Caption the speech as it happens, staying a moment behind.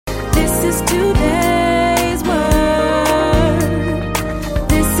is today's word.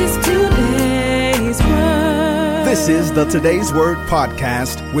 This is today's word. This is the Today's Word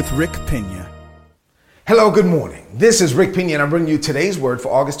podcast with Rick Pena. Hello, good morning. This is Rick Pena, and I'm bringing you today's word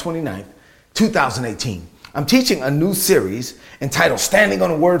for August 29th, 2018. I'm teaching a new series entitled Standing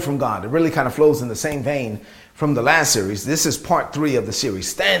on a Word from God. It really kind of flows in the same vein from the last series. This is part 3 of the series,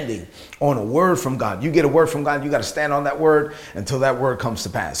 Standing on a Word from God. You get a word from God, you got to stand on that word until that word comes to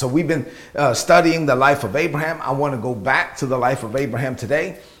pass. So we've been studying the life of Abraham. I want to go back to the life of Abraham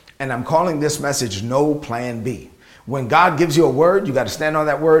today, and I'm calling this message No Plan B. When God gives you a word, you got to stand on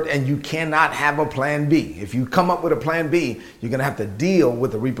that word, and you cannot have a plan B. If you come up with a plan B, you're going to have to deal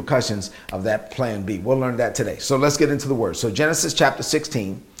with the repercussions of that plan B. We'll learn that today. So let's get into the word. So Genesis chapter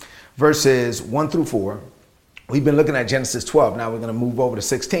 16, verses 1 through 4. We've been looking at Genesis 12. Now we're going to move over to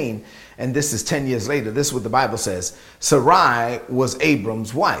 16. And this is 10 years later. This is what the Bible says. Sarai was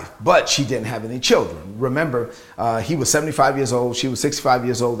Abram's wife, but she didn't have any children. Remember, he was 75 years old. She was 65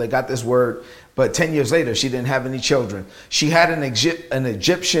 years old. They got this word. But 10 years later, she didn't have any children. She had an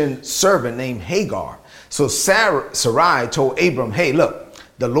Egyptian servant named Hagar. So Sarai told Abram, hey, look,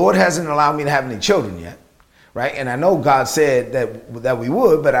 the Lord hasn't allowed me to have any children yet. Right. And I know God said that we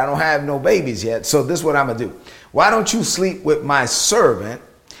would, but I don't have no babies yet. So this is what I'm going to do. Why don't you sleep with my servant,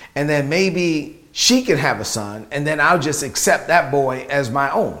 and then maybe she can have a son, and then I'll just accept that boy as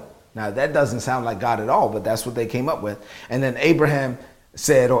my own. Now, that doesn't sound like God at all, but that's what they came up with. And then Abram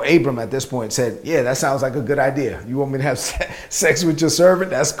at this point said, yeah, that sounds like a good idea. You want me to have sex with your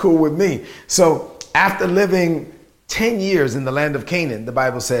servant? That's cool with me. So after living 10 years in the land of Canaan, the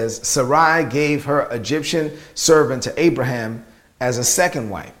Bible says, Sarai gave her Egyptian servant to Abraham as a second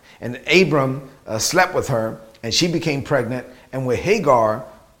wife. And Abram slept with her, and she became pregnant. And when Hagar,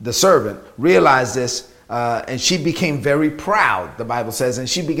 the servant, realized this, and she became very proud, the Bible says, and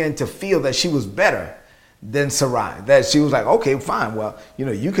she began to feel that she was better than Sarai, that she was like, okay, fine. Well,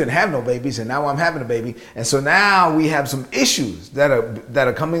 you couldn't have no babies, and now I'm having a baby. And so now we have some issues that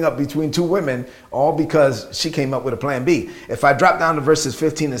are coming up between two women, all because she came up with a plan B. If I drop down to verses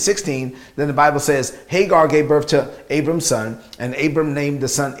 15 and 16, then the Bible says, Hagar gave birth to Abram's son, and Abram named the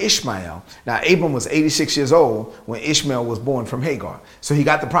son Ishmael. Now, Abram was 86 years old when Ishmael was born from Hagar. So he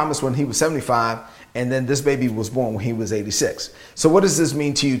got the promise when he was 75, and then this baby was born when he was 86. So what does this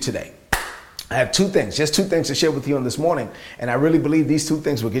mean to you today? I have just two things to share with you on this morning. And I really believe these two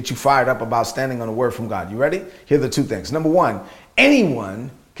things will get you fired up about standing on a word from God. You ready? Here are the two things. Number one,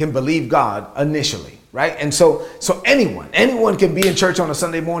 anyone can believe God initially, right? And so anyone can be in church on a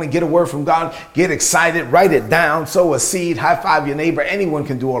Sunday morning, get a word from God, get excited, write it down, sow a seed, high five your neighbor. Anyone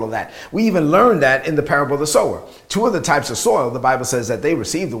can do all of that. We even learned that in the parable of the sower. Two of the types of soil, the Bible says that they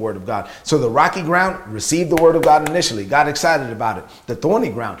received the word of God. So the rocky ground received the word of God initially, got excited about it. The thorny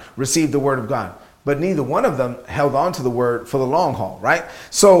ground received the word of God. But neither one of them held on to the word for the long haul, right?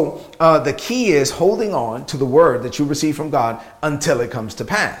 So the key is holding on to the word that you receive from God until it comes to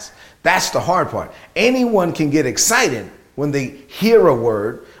pass. That's the hard part. Anyone can get excited when they hear a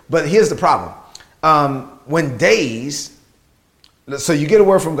word, but here's the problem. So you get a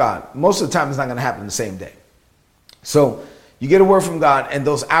word from God. Most of the time it's not going to happen the same day. So you get a word from God and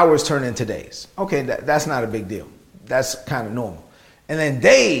those hours turn into days. Okay, that's not a big deal. That's kind of normal. And then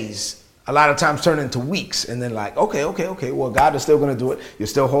days a lot of times turn into weeks, and then like, okay, well, God is still going to do it. You're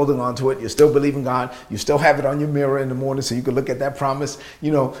still holding on to it. You're still believing God. You still have it on your mirror in the morning so you can look at that promise.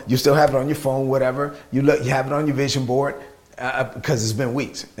 You still have it on your phone, whatever. You have it on your vision board because it's been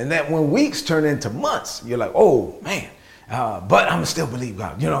weeks. And then when weeks turn into months, you're like, oh, man, but I'm going to still believe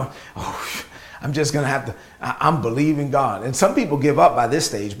God. I'm just going to have to, I'm believing God. And some people give up by this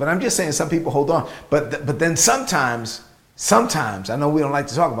stage, but I'm just saying some people hold on. But then sometimes, I know we don't like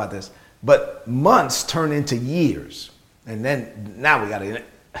to talk about this, but months turn into years. And then now we got an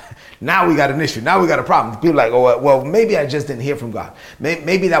issue. Now we got a problem. People are like, oh, well, maybe I just didn't hear from God.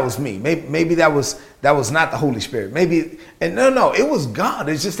 Maybe that was me. Maybe that was not the Holy Spirit. No, it was God.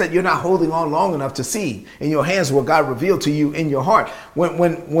 It's just that you're not holding on long enough to see in your hands what God revealed to you in your heart.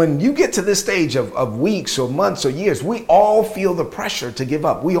 When you get to this stage of weeks or months or years, we all feel the pressure to give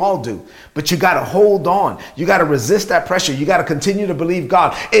up. We all do. But you got to hold on. You got to resist that pressure. You got to continue to believe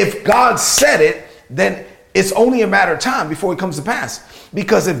God. If God said it, then it's only a matter of time before it comes to pass.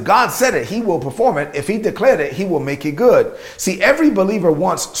 Because if God said it, he will perform it. If he declared it, he will make it good. See, every believer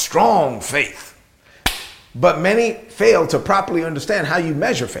wants strong faith, but many fail to properly understand how you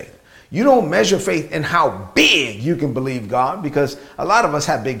measure faith. You don't measure faith in how big you can believe God, because a lot of us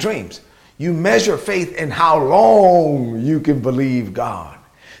have big dreams. You measure faith in how long you can believe God.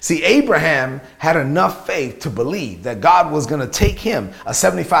 See, Abraham had enough faith to believe that God was going to take him, a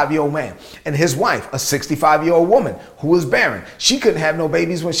 75-year-old man, and his wife, a 65-year-old woman who was barren. She couldn't have no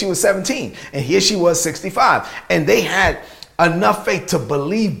babies when she was 17, and here she was 65. And they had enough faith to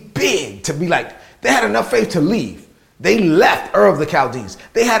believe big, to be like, they had enough faith to leave. They left Ur of the Chaldees.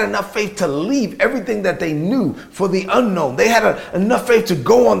 They had enough faith to leave everything that they knew for the unknown. They had enough faith to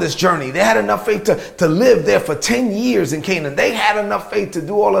go on this journey. They had enough faith to live there for 10 years in Canaan. They had enough faith to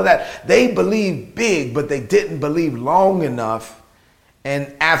do all of that. They believed big, but they didn't believe long enough.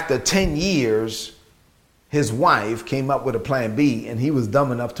 And after 10 years, his wife came up with a plan B, and he was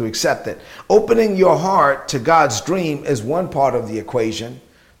dumb enough to accept it. Opening your heart to God's dream is one part of the equation.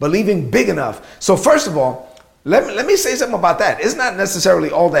 Believing big enough. So first of all, let me say something about that. It's not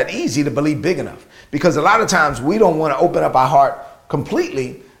necessarily all that easy to believe big enough, because a lot of times we don't want to open up our heart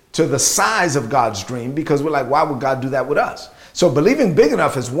completely to the size of God's dream, because we're like, why would God do that with us? So believing big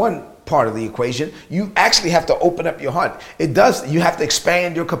enough is one part of the equation. You actually have to open up your heart. You have to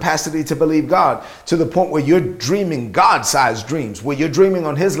expand your capacity to believe God to the point where you're dreaming God-sized dreams, where you're dreaming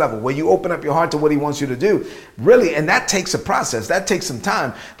on his level, where you open up your heart to what he wants you to do. Really, and that takes a process. That takes some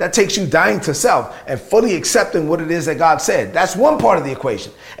time. That takes you dying to self and fully accepting what it is that God said. That's one part of the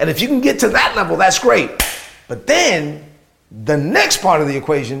equation. And if you can get to that level, that's great. But then the next part of the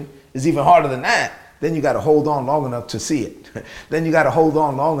equation is even harder than that. Then you got to hold on long enough to see it. Then you got to hold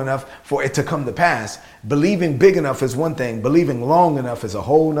on long enough for it to come to pass. Believing big enough is one thing. Believing long enough is a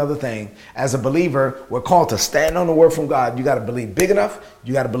whole nother thing. As a believer, we're called to stand on the word from God. You got to believe big enough.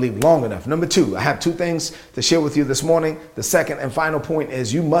 You got to believe long enough. Number two, I have two things to share with you this morning. The second and final point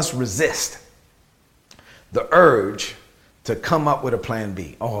is you must resist the urge to come up with a plan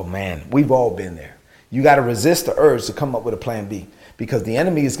B. Oh man, we've all been there. You got to resist the urge to come up with a plan B, because the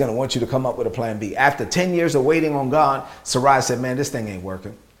enemy is going to want you to come up with a plan B. After 10 years of waiting on God, Sarai said, man, this thing ain't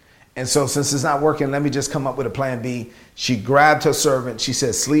working. And so since it's not working, let me just come up with a plan B. She grabbed her servant. She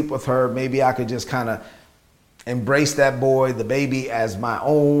said, sleep with her. Maybe I could just kind of embrace that boy, the baby, as my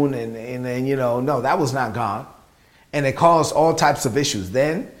own. And you know, no, that was not God. And it caused all types of issues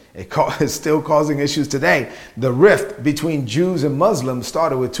then. It's still causing issues today. The rift between Jews and Muslims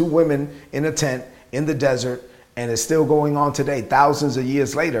started with two women in a tent in the desert, and it's still going on today, thousands of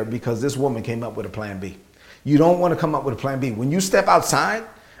years later, because this woman came up with a plan B. You don't want to come up with a plan B. When you step outside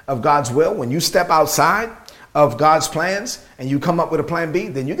of God's will, when you step outside of God's plans and you come up with a plan B,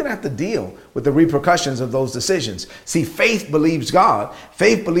 then you're going to have to deal with the repercussions of those decisions. See, faith believes God.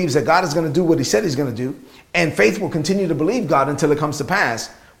 Faith believes that God is going to do what he said he's going to do, and faith will continue to believe God until it comes to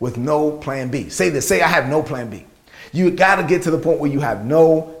pass with no plan B. Say this, say I have no plan B. You got to get to the point where you have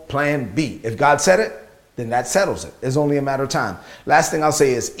no plan B. If God said it, then that settles it. It's only a matter of time. Last thing I'll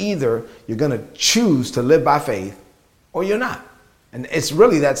say is either you're going to choose to live by faith or you're not. And it's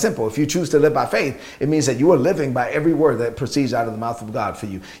really that simple. If you choose to live by faith, it means that you are living by every word that proceeds out of the mouth of God for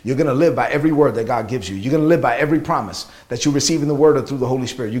you. You're going to live by every word that God gives you. You're going to live by every promise that you receive in the word or through the Holy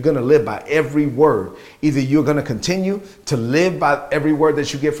Spirit. You're going to live by every word. Either you're going to continue to live by every word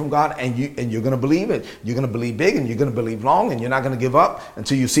that you get from God, and you're going to believe it. You're going to believe big, and you're going to believe long, and you're not going to give up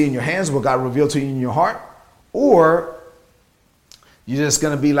until you see in your hands what God revealed to you in your heart. Or you're just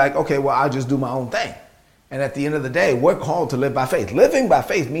going to be like, okay, well, I'll just do my own thing. And at the end of the day, we're called to live by faith. Living by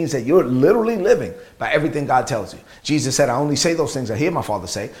faith means that you're literally living by everything God tells you. Jesus said, I only say those things I hear my Father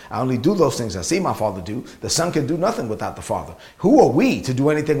say. I only do those things I see my Father do. The Son can do nothing without the Father. Who are we to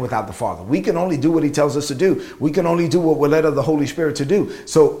do anything without the Father? We can only do what he tells us to do. We can only do what we're led of the Holy Spirit to do.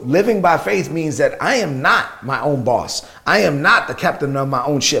 So living by faith means that I am not my own boss. I am not the captain of my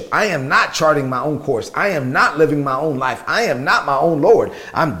own ship. I am not charting my own course. I am not living my own life. I am not my own Lord.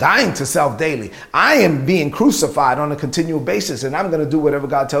 I'm dying to self daily. I am being crucified on a continual basis, and I'm going to do whatever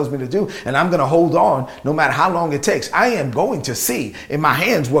God tells me to do, and I'm going to hold on no matter how long it takes. I am going to see in my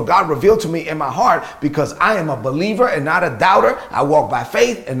hands what God revealed to me in my heart, because I am a believer and not a doubter. I walk by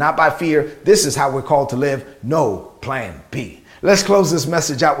faith and not by fear. This is how we're called to live. No plan B. Let's close this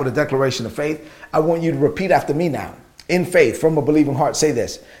message out with a declaration of faith. I want you to repeat after me now. In faith, from a believing heart, say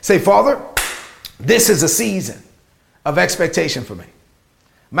this. Say, Father, this is a season of expectation for me.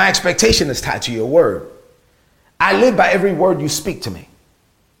 My expectation is tied to your word. I live by every word you speak to me.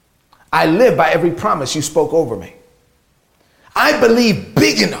 I live by every promise you spoke over me. I believe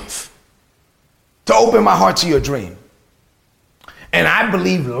big enough to open my heart to your dream. And I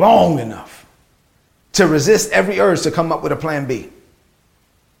believe long enough to resist every urge to come up with a plan B.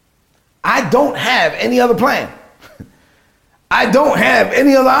 I don't have any other plan. I don't have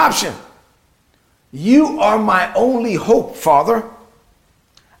any other option. You are my only hope, Father.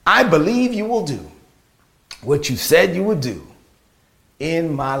 I believe you will do what you said you would do.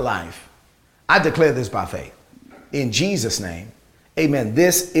 in my life. I declare this by faith. In Jesus' name, amen.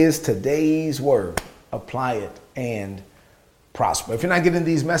 This is today's word. Apply it and prosper. If you're not getting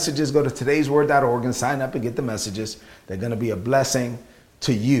these messages, go to todaysword.org and sign up and get the messages. They're going to be a blessing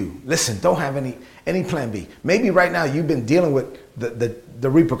to you. Listen, don't have any plan B. Maybe right now you've been dealing with the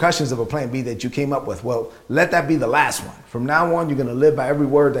repercussions of a plan B that you came up with. Well, let that be the last one. From now on, you're going to live by every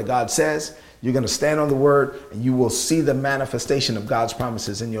word that God says. You're going to stand on the word, and you will see the manifestation of God's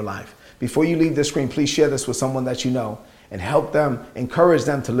promises in your life. Before you leave the screen, please share this with someone that you know and help them, encourage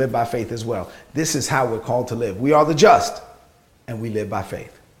them to live by faith as well. This is how we're called to live. We are the just, and we live by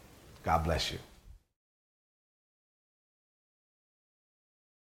faith. God bless you.